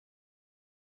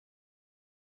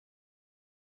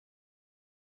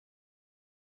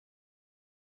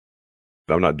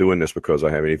I'm not doing this because I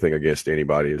have anything against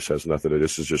anybody. This has nothing to do.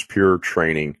 This is just pure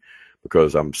training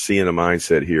because I'm seeing a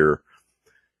mindset here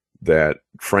that,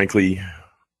 frankly,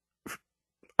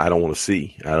 I don't want to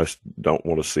see. I just don't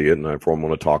want to see it, and therefore I'm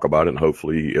going to talk about it, and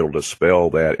hopefully it'll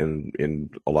dispel that in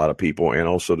a lot of people, and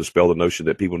also dispel the notion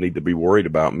that people need to be worried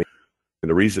about me. And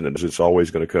the reason is it's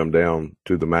always going to come down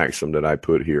to the maxim that I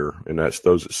put here, and that's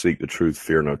those that seek the truth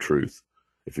fear no truth.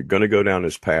 If you're going to go down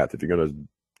this path, if you're going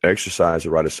to exercise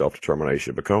the right of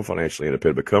self-determination, become financially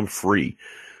independent, become free,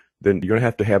 then you're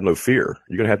going to have no fear.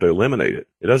 You're going to have to eliminate it.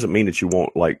 It doesn't mean that you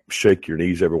won't like shake your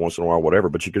knees every once in a while, whatever,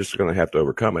 but you're just going to have to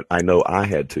overcome it. I know I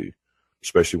had to,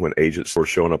 especially when agents were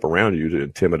showing up around you to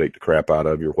intimidate the crap out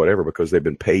of you or whatever, because they've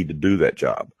been paid to do that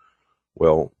job.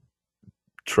 Well,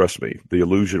 trust me, the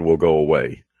illusion will go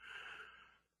away.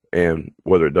 And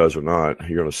whether it does or not,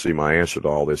 you're going to see my answer to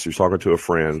all this. You're talking to a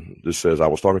friend. This says, I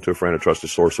was talking to a friend, a trusted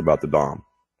source, about the Dom.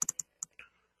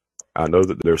 I know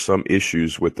that there's some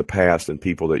issues with the past and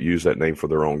people that use that name for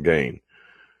their own gain.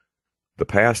 The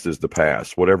past is the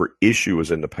past. Whatever issue was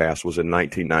in the past was in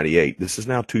 1998. This is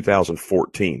now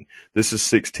 2014. This is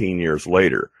 16 years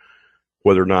later.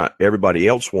 Whether or not everybody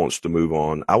else wants to move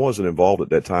on, I wasn't involved at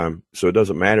that time, so it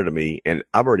doesn't matter to me, and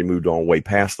I've already moved on way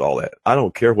past all that. I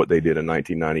don't care what they did in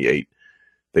 1998.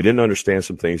 They didn't understand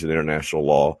some things in international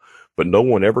law, but no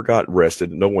one ever got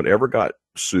arrested. No one ever got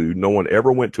sued. No one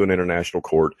ever went to an international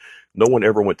court. No one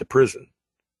ever went to prison.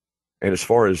 And as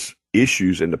far as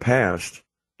issues in the past,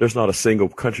 there's not a single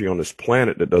country on this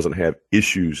planet that doesn't have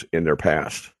issues in their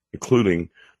past, including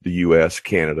the U.S.,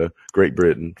 Canada, Great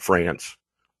Britain, France,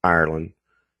 Ireland,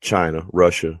 China,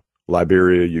 Russia,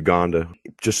 Liberia, Uganda.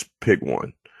 Just pick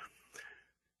one.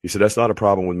 He said, that's not a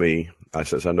problem with me. I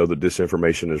says, I know that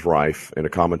disinformation is rife and a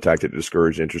common tactic to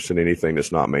discourage interest in anything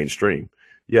that's not mainstream.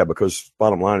 Yeah, because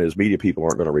bottom line is media people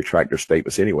aren't going to retract their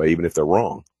statements anyway, even if they're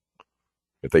wrong.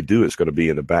 If they do, it's going to be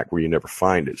in the back where you never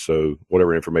find it. So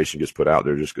whatever information gets put out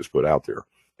there just gets put out there.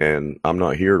 And I'm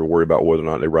not here to worry about whether or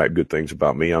not they write good things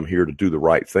about me. I'm here to do the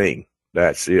right thing.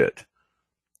 That's it.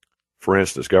 For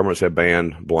instance, governments have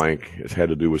banned blank. It's had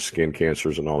to do with skin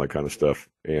cancers and all that kind of stuff,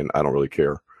 and I don't really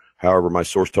care. However, my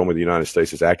source told me the United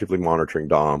States is actively monitoring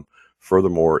Dom.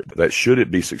 Furthermore, that should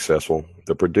it be successful,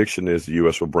 the prediction is the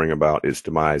U.S. will bring about its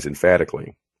demise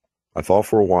emphatically. I thought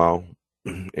for a while,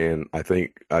 and I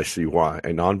think I see why. A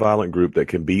nonviolent group that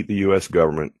can beat the U.S.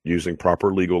 government using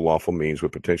proper legal lawful means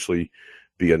would potentially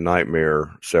be a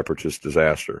nightmare separatist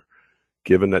disaster.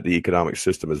 Given that the economic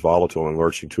system is volatile and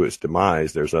lurching to its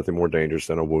demise, there's nothing more dangerous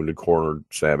than a wounded, cornered,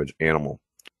 savage animal.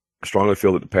 I strongly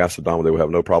feel that the past of Dom, they will have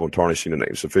no problem tarnishing the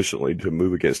name sufficiently to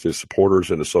move against his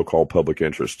supporters and the so-called public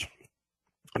interest.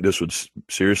 This would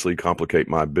seriously complicate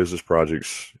my business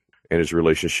projects and his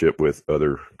relationship with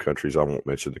other countries. I won't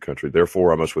mention the country.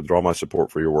 Therefore, I must withdraw my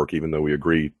support for your work, even though we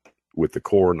agree with the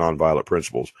core nonviolent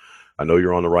principles. I know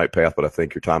you're on the right path, but I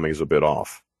think your timing is a bit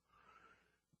off.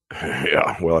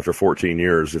 Yeah, well, after 14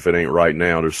 years, if it ain't right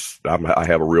now, I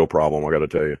have a real problem, I got to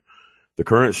tell you. The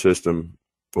current system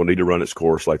will need to run its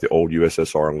course like the old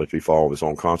USSR and literally fall of its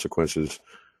own consequences.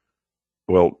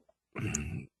 Well,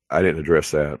 I didn't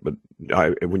address that, but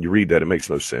when you read that, it makes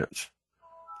no sense.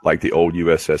 Like the old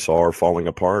USSR falling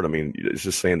apart? I mean, it's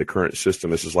just saying the current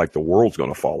system, this is like the world's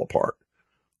going to fall apart.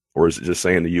 Or is it just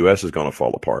saying the U.S. is going to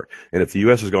fall apart? And if the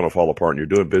U.S. is going to fall apart and you're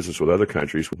doing business with other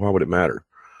countries, why would it matter?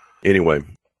 Anyway,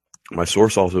 my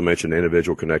source also mentioned an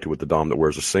individual connected with the Dom that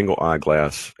wears a single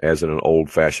eyeglass, as in an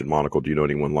old-fashioned monocle. Do you know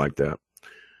anyone like that?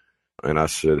 And I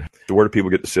said, where do people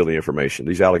get the silly information?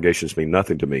 These allegations mean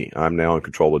nothing to me. I'm now in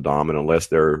control of Dom, and unless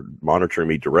they're monitoring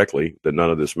me directly, then none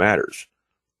of this matters.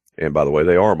 And by the way,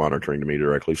 they are monitoring me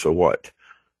directly, so what?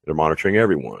 They're monitoring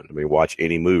everyone. I mean, watch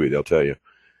any movie, they'll tell you.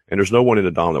 And there's no one in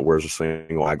the Dom that wears a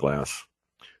single eyeglass.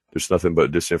 There's nothing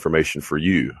but disinformation for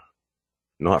you,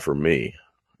 not for me,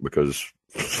 because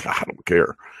I don't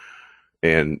care.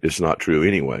 And it's not true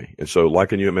anyway. And so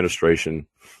like a new administration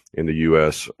in the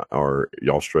U.S. or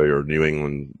Australia or New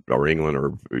England or England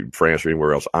or France or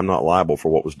anywhere else, I'm not liable for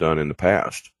what was done in the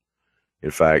past.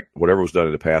 In fact, whatever was done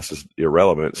in the past is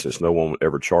irrelevant, since no one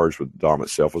ever charged with Dom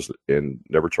itself and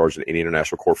never charged in any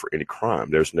international court for any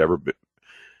crime. There's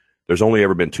only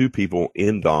ever been two people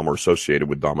in Dom or associated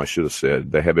with Dom, I should have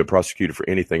said, that have been prosecuted for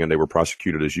anything, and they were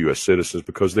prosecuted as U.S. citizens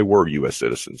because they were U.S.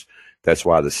 citizens. That's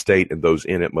why the state and those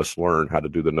in it must learn how to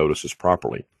do the notices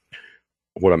properly.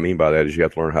 What I mean by that is you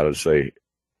have to learn how to say,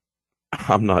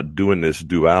 I'm not doing this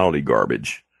duality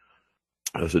garbage.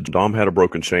 I said, Dom had a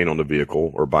broken chain on the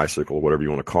vehicle or bicycle, whatever you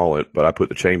want to call it, but I put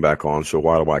the chain back on, so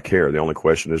why do I care? The only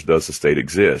question is, does the state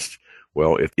exist?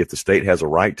 Well, if the state has a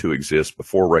right to exist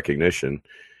before recognition,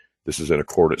 this is in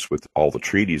accordance with all the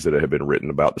treaties that have been written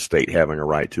about the state having a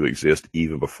right to exist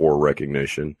even before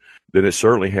recognition, then it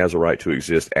certainly has a right to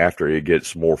exist after it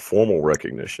gets more formal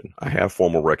recognition. I have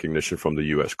formal recognition from the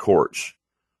U.S. courts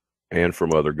and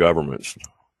from other governments.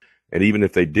 And even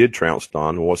if they did trounce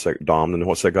Dom, then what's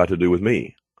that got to do with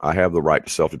me? I have the right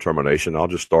to self-determination. I'll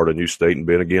just start a new state and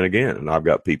begin again. And I've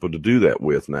got people to do that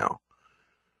with now.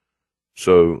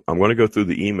 So I'm going to go through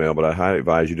the email, but I highly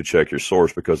advise you to check your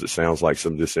source because it sounds like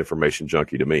some disinformation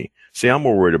junkie to me. See, I'm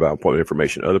more worried about what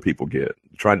information other people get,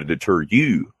 trying to deter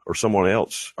you or someone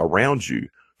else around you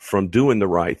from doing the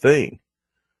right thing.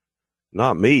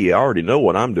 Not me. I already know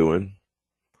what I'm doing.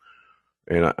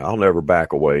 And I'll never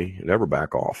back away, never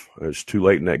back off. It's too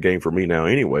late in that game for me now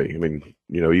anyway. I mean,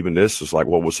 even this is like,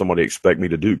 what would somebody expect me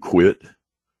to do? Quit?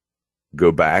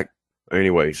 Go back?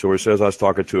 Anyway, so it says I was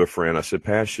talking to a friend. I said,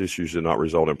 past issues did not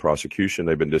result in prosecution.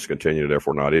 They've been discontinued,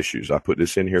 therefore not issues. I put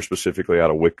this in here specifically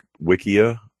out of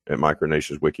Wikia at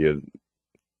Micronations Wikia.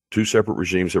 2 separate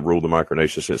regimes have ruled the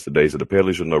micronations since the days of the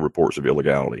Pedleys with no reports of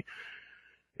illegality.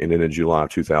 And then in July of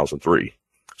 2003.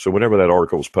 So whenever that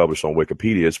article was published on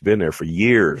Wikipedia, it's been there for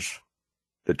years.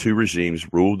 The 2 regimes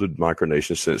ruled the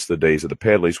micronations since the days of the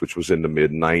Pedleys, which was in the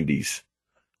mid-90s,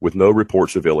 with no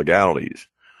reports of illegalities.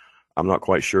 I'm not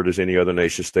quite sure there's any other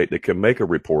nation state that can make a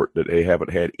report that they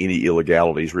haven't had any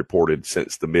illegalities reported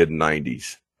since the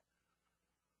mid-90s.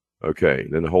 Okay,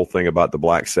 then the whole thing about the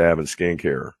black salve and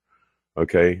skincare.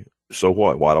 Okay, so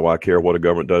what? Why do I care what a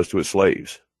government does to its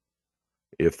slaves?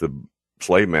 If the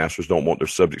slave masters don't want their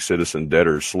subject citizen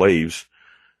debtors slaves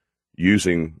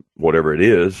using whatever it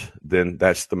is, then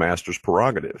that's the master's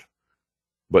prerogative.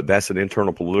 But that's an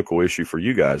internal political issue for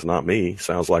you guys, not me.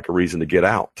 Sounds like a reason to get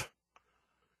out.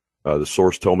 The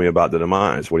source told me about the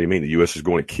demise. What do you mean? The U.S. is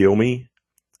going to kill me?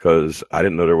 Because I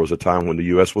didn't know there was a time when the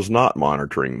U.S. was not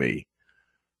monitoring me.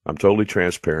 I'm totally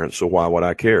transparent, so why would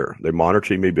I care? They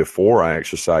monitored me before I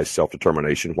exercised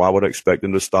self-determination. Why would I expect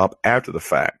them to stop after the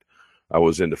fact? I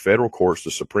was in the federal courts,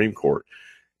 the Supreme Court.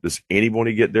 Does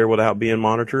anybody get there without being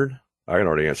monitored? I can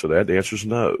already answer that. The answer is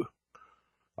no.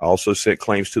 I also sent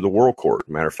claims to the World Court.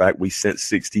 Matter of fact, we sent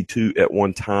 62 at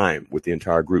one time with the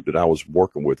entire group that I was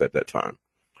working with at that time,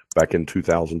 back in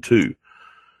 2002.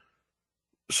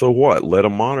 So what? Let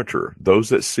them monitor. Those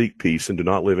that seek peace and do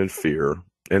not live in fear,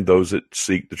 and those that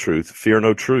seek the truth, fear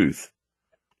no truth.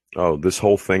 Oh, this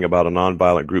whole thing about a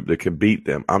nonviolent group that can beat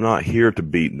them. I'm not here to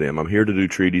beat them. I'm here to do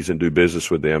treaties and do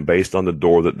business with them based on the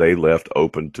door that they left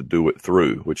open to do it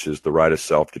through, which is the right of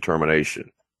self-determination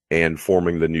and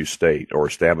forming the new state or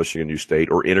establishing a new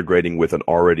state or integrating with an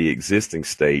already existing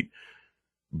state,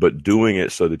 but doing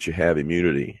it so that you have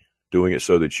immunity, doing it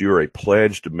so that you're a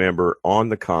pledged member on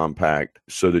the compact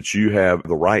so that you have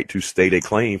the right to state a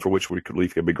claim for which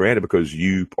relief can be granted because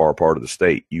you are part of the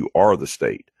state. You are the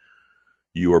state.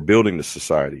 You are building the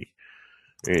society.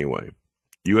 Anyway,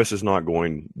 U.S. is not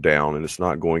going down and it's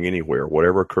not going anywhere.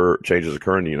 Whatever changes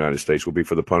occur in the United States will be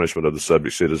for the punishment of the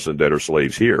subject citizen, debtor,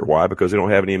 slaves here. Why? Because they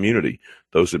don't have any immunity.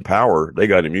 Those in power, they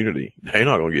got immunity. They're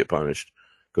not going to get punished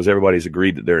because everybody's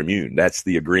agreed that they're immune. That's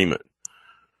the agreement.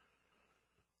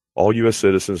 All U.S.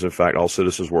 citizens, in fact, all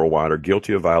citizens worldwide, are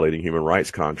guilty of violating human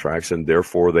rights contracts, and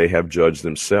therefore they have judged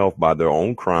themselves by their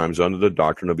own crimes under the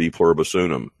doctrine of e pluribus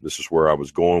unum. This is where I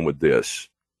was going with this.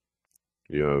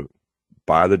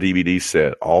 Buy the DVD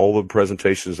set. All the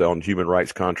presentations on human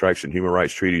rights contracts and human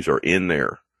rights treaties are in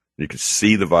there. You can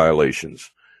see the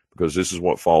violations because this is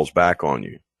what falls back on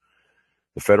you.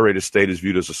 The federated state is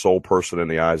viewed as a sole person in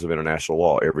the eyes of international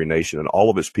law. Every nation and all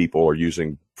of its people are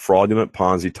using fraudulent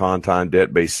Ponzi, Tauntaun,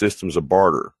 debt-based systems of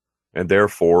barter, and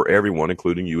therefore everyone,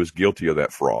 including you, is guilty of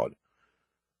that fraud.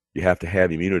 You have to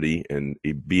have immunity and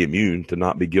be immune to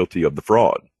not be guilty of the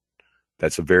fraud.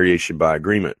 That's a variation by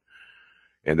agreement.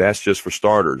 And that's just for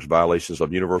starters, violations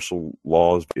of universal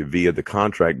laws via the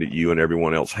contract that you and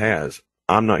everyone else has.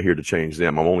 I'm not here to change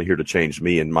them. I'm only here to change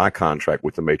me and my contract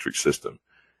with the matrix system.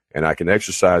 And I can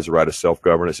exercise the right of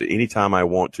self-governance at any time I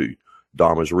want to.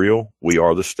 Dom is real. We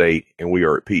are the state, and we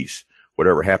are at peace.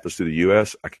 Whatever happens to the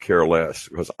U.S., I could care less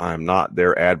because I'm not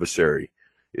their adversary.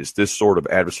 It's this sort of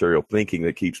adversarial thinking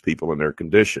that keeps people in their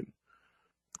condition.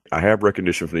 I have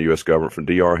recognition from the U.S. government from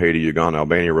DR, Haiti, Uganda,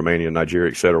 Albania, Romania,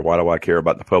 Nigeria, etc. Why do I care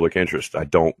about the public interest? I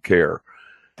don't care.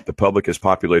 The public is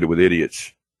populated with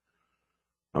idiots.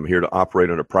 I'm here to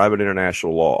operate under private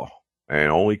international law and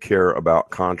only care about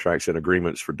contracts and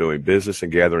agreements for doing business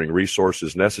and gathering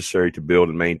resources necessary to build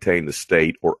and maintain the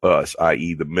state or us,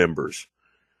 i.e. the members.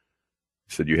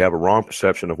 He said, you have a wrong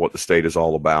perception of what the state is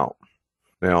all about.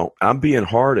 Now, I'm being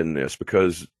hard in this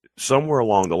because somewhere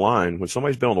along the line, when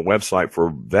somebody's been on the website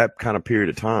for that kind of period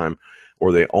of time,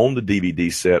 or they own the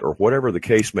DVD set or whatever the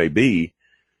case may be,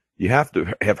 you have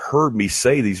to have heard me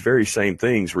say these very same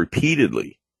things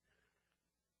repeatedly.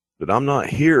 That I'm not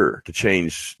here to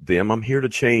change them. I'm here to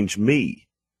change me.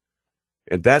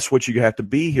 And that's what you have to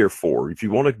be here for. If you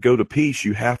want to go to peace,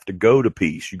 you have to go to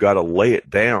peace. You got to lay it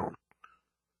down.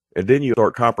 And then you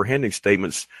start comprehending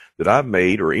statements that I've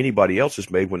made or anybody else has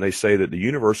made when they say that the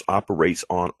universe operates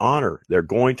on honor. They're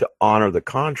going to honor the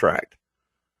contract.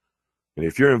 And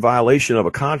if you're in violation of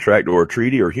a contract or a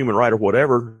treaty or human right or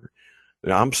whatever,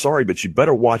 then I'm sorry, but you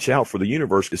better watch out for the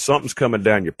universe because something's coming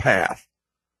down your path.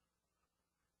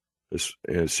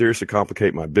 It seriously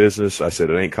complicate my business. I said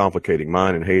it ain't complicating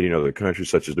mine and hating other countries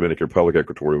such as Dominican Republic,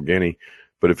 Equatorial Guinea.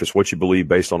 But if it's what you believe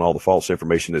based on all the false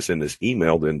information that's in this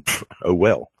email, then oh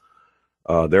well.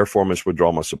 Therefore, I must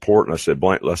withdraw my support. And I said,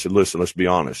 listen, let's be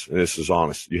honest. And this is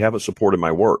honest. You haven't supported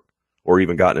my work or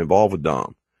even gotten involved with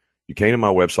Dom. You came to my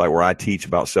website where I teach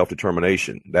about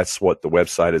self-determination. That's what the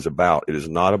website is about. It is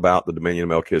not about the Dominion of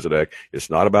Melchizedek. It's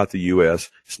not about the U.S.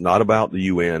 It's not about the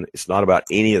UN. It's not about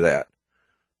any of that.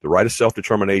 The right of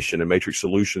self-determination in Matrix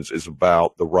Solutions is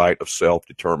about the right of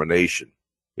self-determination.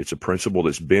 It's a principle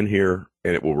that's been here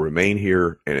and it will remain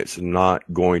here and it's not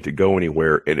going to go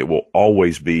anywhere and it will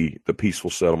always be the peaceful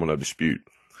settlement of dispute.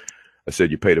 I said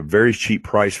you paid a very cheap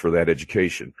price for that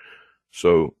education.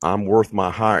 So I'm worth my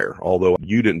hire, although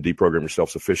you didn't deprogram yourself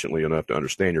sufficiently enough to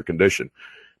understand your condition.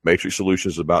 Matrix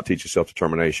Solutions is about teaching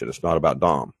self-determination. It's not about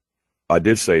Dom. I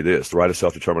did say this, the right of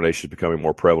self-determination is becoming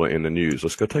more prevalent in the news.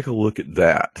 Let's go take a look at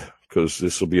that because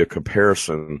this will be a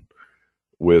comparison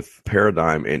with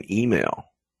paradigm and email.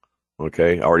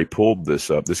 Okay, I already pulled this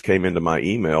up. This came into my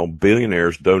email,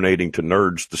 billionaires donating to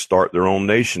nerds to start their own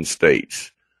nation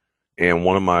states. And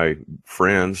one of my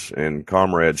friends and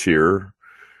comrades here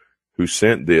who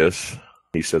sent this,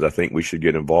 he said, I think we should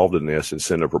get involved in this and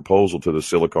send a proposal to the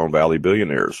Silicon Valley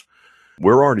billionaires.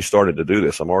 We're already starting to do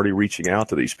this. I'm already reaching out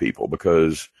to these people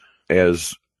because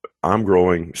as I'm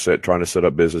growing, trying to set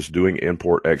up business, doing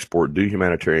import, export, do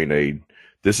humanitarian aid,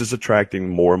 this is attracting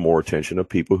more and more attention of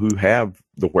people who have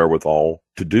the wherewithal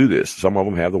to do this. Some of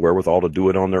them have the wherewithal to do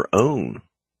it on their own.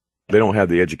 They don't have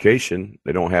the education.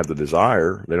 They don't have the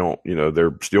desire. They don't,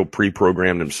 they're still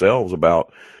pre-programmed themselves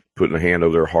about putting a hand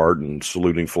over their heart and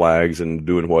saluting flags and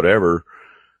doing whatever.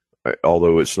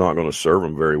 Although it's not going to serve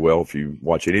them very well if you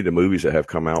watch any of the movies that have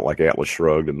come out like Atlas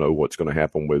Shrugged and know what's going to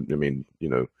happen with,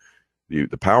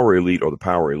 the power elite or the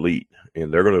power elite.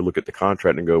 And they're going to look at the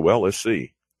contract and go, well, let's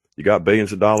see. You got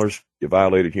billions of dollars. You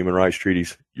violated human rights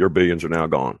treaties. Your billions are now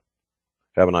gone.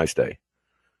 Have a nice day.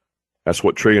 That's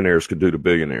what trillionaires could do to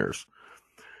billionaires.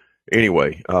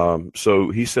 Anyway, so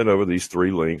he sent over these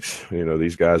 3 links,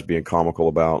 these guys being comical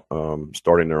about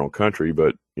starting their own country.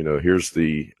 But, here's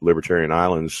the Libertarian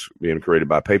Islands being created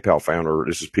by PayPal founder.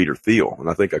 This is Peter Thiel. And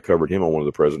I think I covered him on one of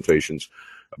the presentations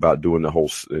about doing the whole,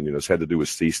 it's had to do with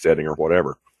seasteading or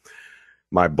whatever.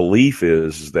 My belief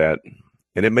is that,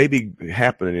 and it may be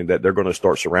happening that they're going to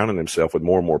start surrounding themselves with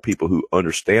more and more people who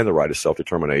understand the right of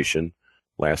self-determination.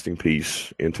 Lasting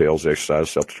peace entails the exercise of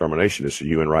self-determination. It's a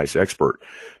human rights expert.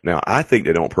 Now, I think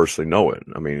they don't personally know it.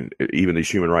 I mean, even these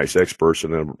human rights experts,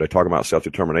 and then they talk about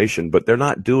self-determination, but they're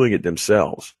not doing it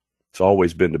themselves. It's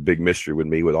always been the big mystery with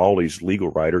me, with all these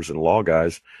legal writers and law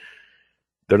guys.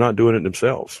 They're not doing it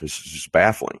themselves. It's just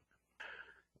baffling.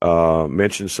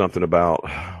 Mentioned something about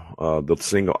the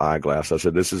single eyeglass. I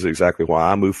said, this is exactly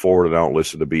why I move forward and I don't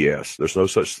listen to BS. There's no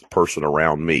such person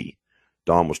around me.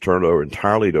 Dom was turned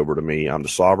entirely over to me. I'm the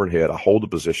sovereign head. I hold the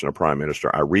position of prime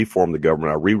minister. I reformed the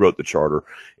government. I rewrote the charter,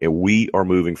 and we are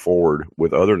moving forward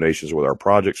with other nations with our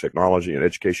projects, technology, and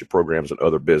education programs and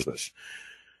other business.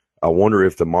 I wonder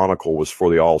if the monocle was for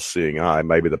the all-seeing eye,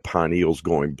 maybe the pineal's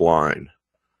going blind.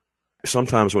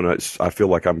 Sometimes when I feel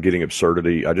like I'm getting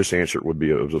absurdity, I just answer it would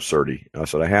be absurdity. I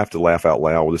said, I have to laugh out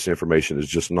loud. Well, this information is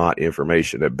just not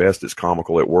information. At best, it's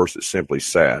comical. At worst, it's simply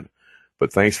sad.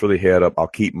 But thanks for the head up. I'll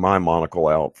keep my monocle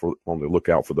out on the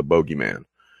lookout for the bogeyman.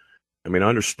 I mean, I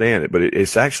understand it, but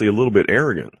it's actually a little bit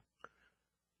arrogant.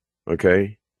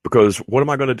 Okay? Because what am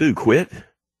I going to do? Quit?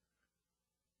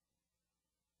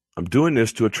 I'm doing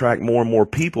this to attract more and more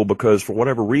people because for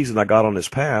whatever reason I got on this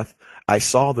path, I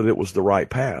saw that it was the right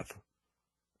path.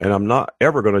 And I'm not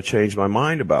ever going to change my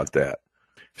mind about that.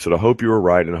 So I hope you were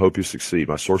right and I hope you succeed.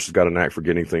 My source has got a knack for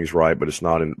getting things right, but it's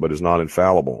not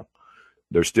infallible.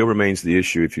 There still remains the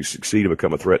issue. If you succeed and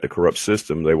become a threat to corrupt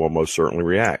system, they will most certainly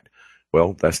react.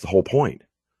 Well, that's the whole point.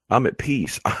 I'm at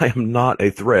peace. I am not a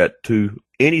threat to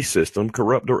any system,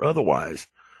 corrupt or otherwise.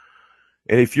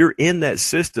 And if you're in that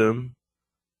system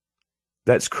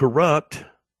that's corrupt,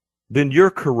 then you're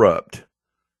corrupt.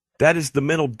 That is the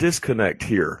mental disconnect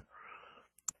here.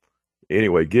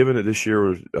 Anyway, given that this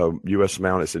year U.S.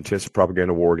 mounted its intensive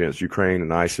propaganda war against Ukraine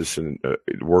and ISIS, and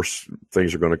worse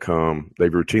things are going to come,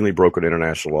 they've routinely broken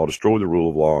international law, destroyed the rule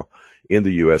of law in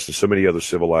the U.S., and so many other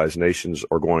civilized nations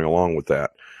are going along with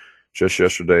that. Just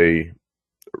yesterday,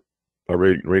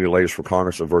 reading the latest from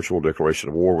Congress, a virtual declaration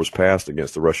of war was passed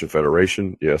against the Russian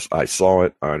Federation. Yes, I saw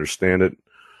it. I understand it.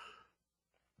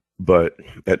 But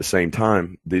at the same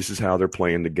time, this is how they're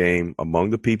playing the game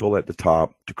among the people at the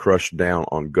top to crush down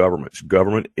on governments.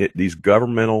 These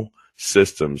governmental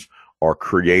systems are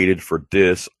created for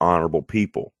dishonorable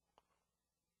people.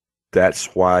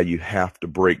 That's why you have to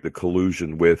break the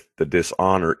collusion with the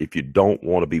dishonor if you don't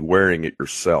want to be wearing it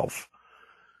yourself.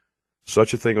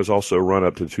 Such a thing was also run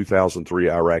up to the 2003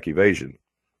 Iraq invasion,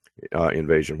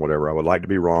 whatever. I would like to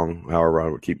be wrong. However, I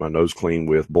would keep my nose clean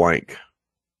with blank.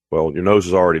 Well, your nose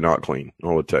is already not clean, I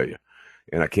will tell you.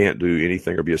 And I can't do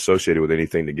anything or be associated with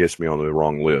anything that gets me on the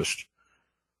wrong list.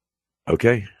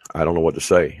 Okay, I don't know what to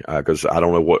say because I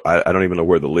don't even know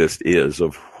where the list is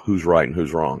of who's right and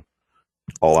who's wrong.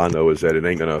 All I know is that it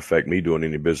ain't going to affect me doing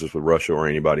any business with Russia or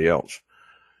anybody else.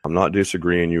 I'm not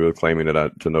disagreeing you with claiming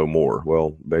that to know more.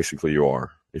 Well, basically you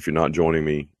are. If you're not joining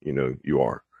me, you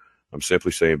are. I'm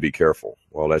simply saying be careful.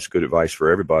 Well, that's good advice for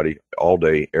everybody all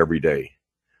day, every day.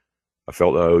 I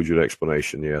felt I owed you an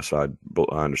explanation. Yes, I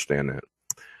understand that.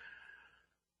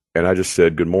 And I just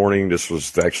said, good morning. This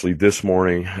was actually this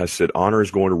morning. I said, honor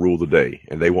is going to rule the day,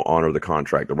 and they will honor the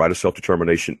contract. The right of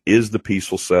self-determination is the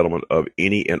peaceful settlement of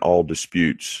any and all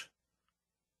disputes.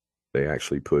 They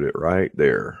actually put it right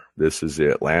there. This is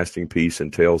it. Lasting peace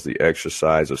entails the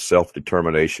exercise of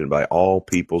self-determination by all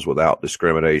peoples without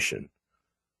discrimination.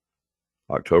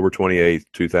 October 28th,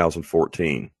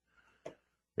 2014.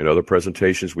 In other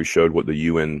presentations, we showed what the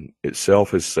UN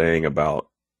itself is saying about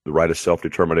the right of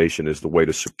self-determination is the way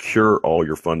to secure all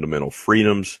your fundamental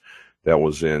freedoms. That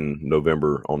was on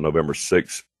November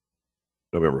 6th,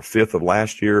 November 5th of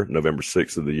last year, November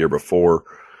 6th of the year before.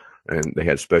 And they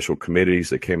had special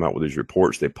committees that came out with these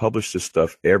reports. They published this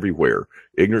stuff everywhere.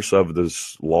 Ignorance of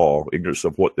this law, ignorance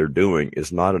of what they're doing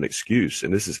is not an excuse.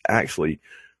 And this is actually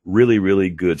really, really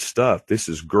good stuff. This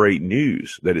is great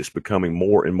news that it's becoming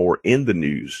more and more in the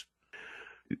news.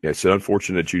 It's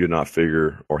unfortunate that you did not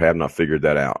figure or have not figured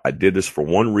that out. I did this for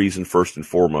one reason, first and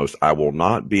foremost. I will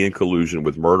not be in collusion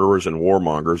with murderers and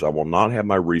warmongers. I will not have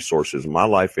my resources, my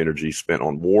life energy spent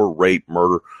on war, rape,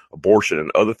 murder, abortion,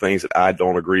 and other things that I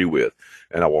don't agree with.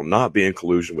 And I will not be in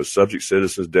collusion with subject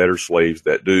citizens, debtors, slaves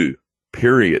that do.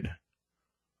 Period.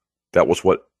 That was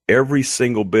what every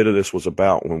single bit of this was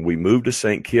about. When we moved to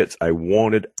St. Kitts, I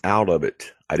wanted out of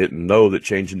it. I didn't know that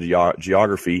changing the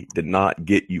geography did not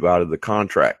get you out of the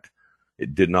contract.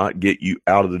 It did not get you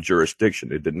out of the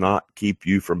jurisdiction. It did not keep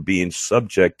you from being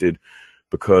subjected,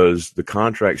 because the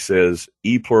contract says,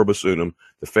 e pluribus unum,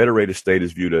 the federated state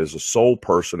is viewed as a sole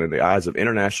person in the eyes of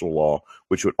international law,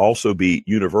 which would also be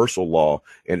universal law,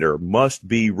 and there must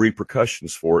be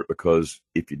repercussions for it, because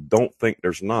if you don't think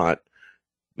there's not,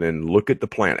 then look at the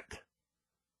planet.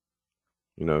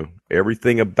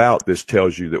 Everything about this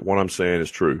tells you that what I'm saying is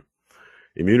true.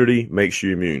 Immunity makes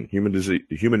you immune.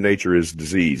 Human nature is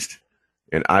diseased,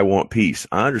 and I want peace.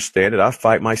 I understand it. I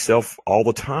fight myself all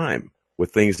the time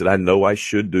with things that I know I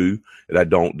should do that I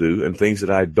don't do, and things that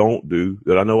I don't do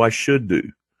that I know I should do.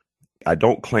 I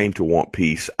don't claim to want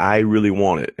peace. I really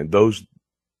want it. And those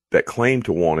that claim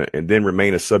to want it and then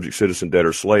remain a subject citizen,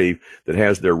 debtor, slave that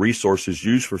has their resources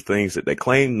used for things that they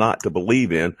claim not to believe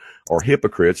in are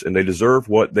hypocrites, and they deserve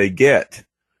what they get.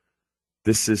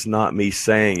 This is not me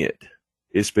saying it.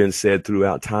 It's been said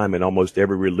throughout time in almost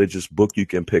every religious book you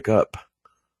can pick up.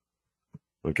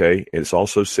 Okay? And it's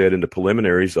also said in the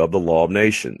preliminaries of the Law of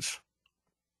Nations.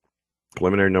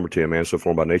 Preliminary number 10, man so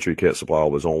formed by nature he can't supply all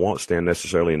of his own wants, stand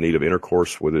necessarily in need of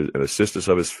intercourse with an assistance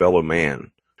of his fellow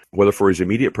man, whether for his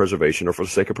immediate preservation or for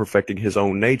the sake of perfecting his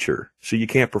own nature. So you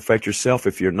can't perfect yourself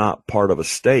if you're not part of a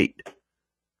state.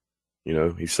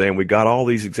 He's saying we got all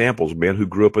these examples, men who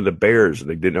grew up in the bears and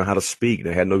they didn't know how to speak.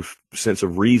 They had no sense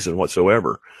of reason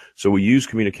whatsoever. So we use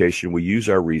communication. We use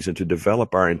our reason to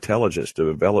develop our intelligence, to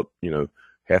develop,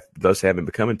 thus having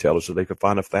become intelligent so they could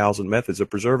find 1,000 methods of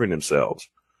preserving themselves.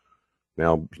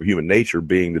 Now, human nature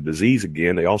being the disease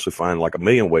again, they also find like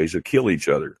 1,000,000 ways to kill each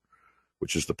other,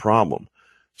 which is the problem.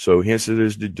 So hence it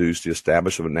is deduced the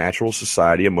establishment of a natural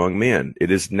society among men. It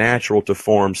is natural to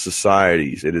form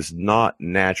societies. It is not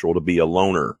natural to be a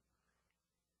loner.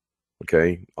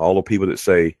 Okay? All the people that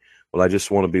say, well, I just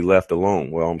want to be left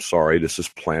alone. Well, I'm sorry, this is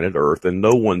planet Earth, and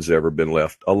no one's ever been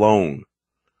left alone.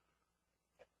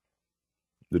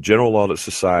 The general law of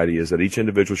society is that each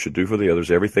individual should do for the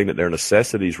others everything that their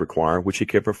necessities require, which he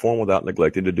can perform without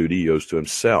neglecting the duty he owes to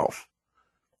himself.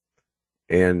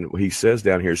 And he says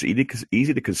down here, it's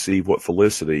easy to conceive what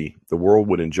felicity the world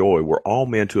would enjoy were all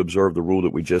men to observe the rule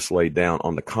that we just laid down.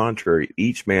 On the contrary,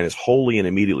 each man is wholly and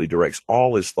immediately directs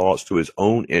all his thoughts to his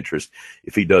own interest.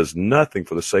 If he does nothing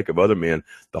for the sake of other men,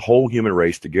 the whole human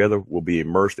race together will be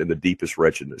immersed in the deepest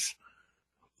wretchedness.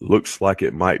 Looks like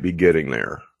it might be getting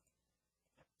there.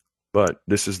 But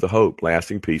this is the hope.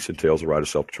 Lasting peace entails the right of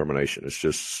self-determination. It's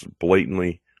just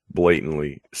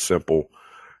blatantly simple.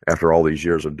 After all these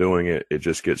years of doing it, it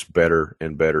just gets better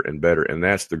and better and better. And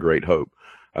that's the great hope.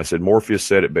 I said, Morpheus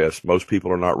said it best. Most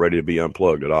people are not ready to be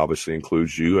unplugged. It obviously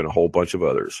includes you and a whole bunch of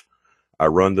others. I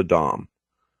run the DOM.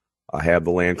 I have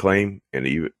the land claim, and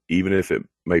even if it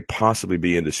may possibly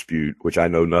be in dispute, which I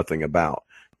know nothing about,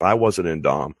 if I wasn't in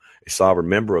DOM, a sovereign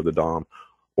member of the DOM,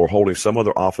 or holding some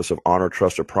other office of honor,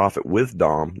 trust, or profit with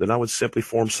DOM, then I would simply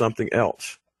form something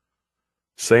else.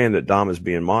 Saying that DOM is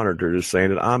being monitored is saying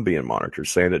that I'm being monitored.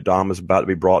 Saying that DOM is about to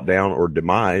be brought down or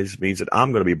demise means that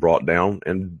I'm going to be brought down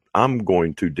and I'm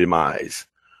going to demise.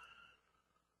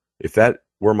 If that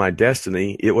were my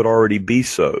destiny, it would already be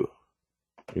so.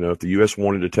 You know, if the U.S.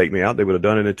 wanted to take me out, they would have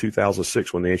done it in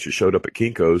 2006 when the agent showed up at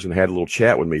Kinko's and had a little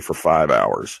chat with me for 5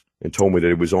 hours and told me that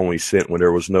it was only sent when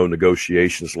there was no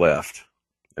negotiations left.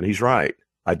 And he's right.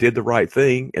 I did the right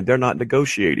thing, and they're not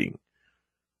negotiating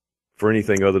for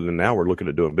anything other than now we're looking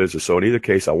at doing business. So in either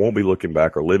case, I won't be looking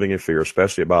back or living in fear,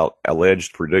 especially about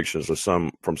alleged predictions of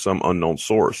from some unknown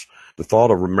source. The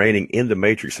thought of remaining in the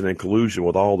matrix and in collusion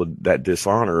with all that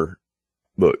dishonor,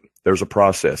 look, there's a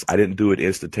process. I didn't do it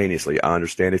instantaneously. I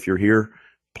understand if you're here,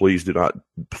 please do not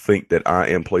think that I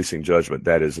am placing judgment.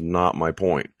 That is not my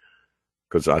point,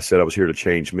 because I said I was here to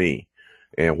change me.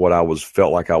 And what I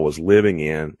felt like I was living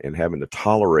in and having to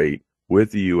tolerate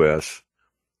with the U.S.,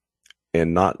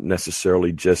 and not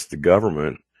necessarily just the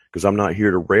government, because I'm not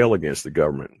here to rail against the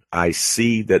government. I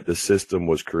see that the system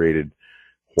was created,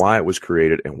 why it was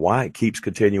created, and why it keeps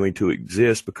continuing to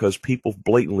exist, because people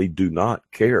blatantly do not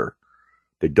care.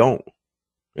 They don't.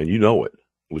 And you know it.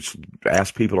 Which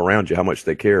ask people around you how much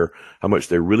they care, how much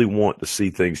they really want to see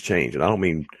things change. And I don't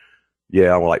mean,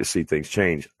 yeah, I would like to see things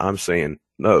change. I'm saying,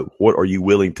 no, what are you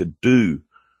willing to do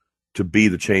to be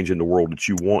the change in the world that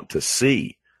you want to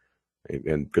see?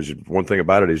 And because one thing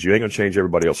about it is you ain't going to change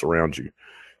everybody else around you. You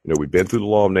know, we've been through the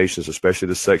law of nations, especially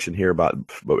this section here about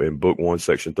in book 1,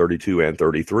 section 32 and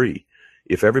 33.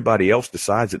 If everybody else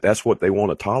decides that that's what they want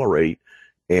to tolerate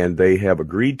and they have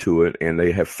agreed to it and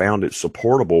they have found it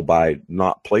supportable by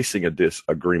not placing a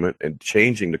disagreement and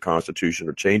changing the Constitution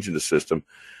or changing the system.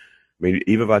 I mean,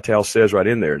 Eva Vitale says right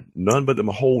in there, none but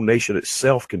the whole nation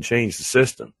itself can change the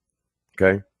system.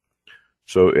 Okay.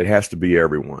 So it has to be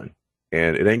everyone.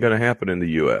 And it ain't going to happen in the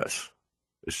U.S.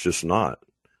 It's just not.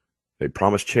 They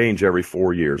promise change every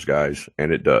 4 years, guys,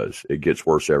 and it does. It gets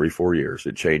worse every 4 years.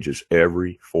 It changes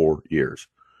every 4 years.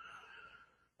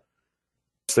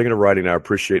 I was thinking of writing, I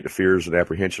appreciate the fears and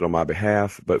apprehension on my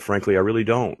behalf, but frankly, I really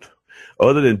don't.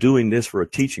 Other than doing this for a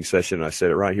teaching session, I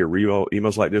said it right here,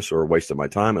 emails like this are a waste of my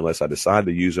time unless I decide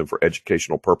to use them for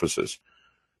educational purposes,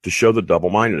 to show the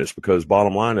double-mindedness, because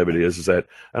bottom line of it is that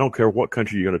I don't care what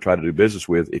country you're going to try to do business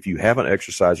with. If you haven't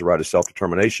exercised the right of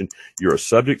self-determination, you're a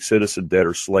subject, citizen,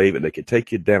 debtor, slave, and they can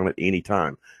take you down at any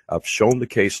time. I've shown the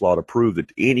case law to prove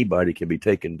that anybody can be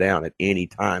taken down at any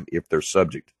time if they're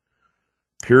subject.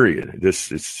 Period. It's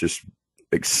just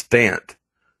extant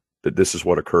that this is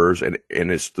what occurs. And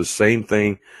it's the same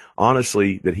thing,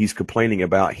 honestly, that he's complaining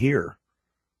about here,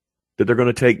 that they're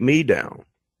going to take me down.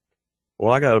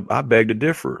 Well, I beg to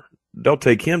differ. They'll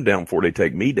take him down before they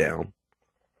take me down.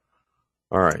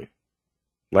 All right.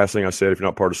 Last thing I said, if you're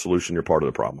not part of the solution, you're part of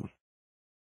the problem.